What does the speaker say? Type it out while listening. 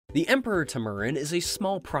The emperor tamarin is a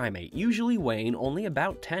small primate, usually weighing only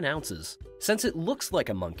about 10 ounces. Since it looks like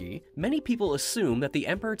a monkey, many people assume that the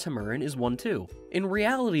emperor tamarin is one too. In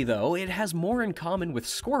reality though, it has more in common with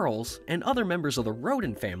squirrels and other members of the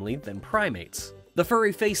rodent family than primates. The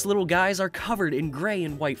furry-faced little guys are covered in gray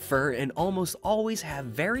and white fur and almost always have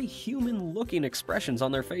very human-looking expressions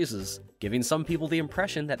on their faces, giving some people the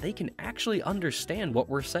impression that they can actually understand what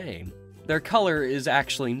we're saying. Their color is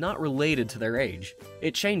actually not related to their age.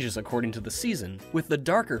 It changes according to the season, with the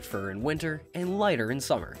darker fur in winter and lighter in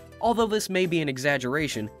summer. Although this may be an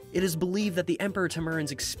exaggeration, it is believed that the emperor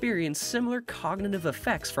tamarins experience similar cognitive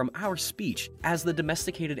effects from our speech as the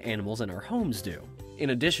domesticated animals in our homes do.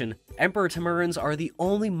 In addition, emperor tamarins are the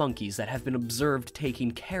only monkeys that have been observed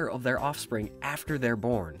taking care of their offspring after they're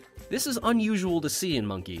born. This is unusual to see in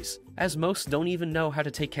monkeys, as most don't even know how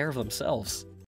to take care of themselves.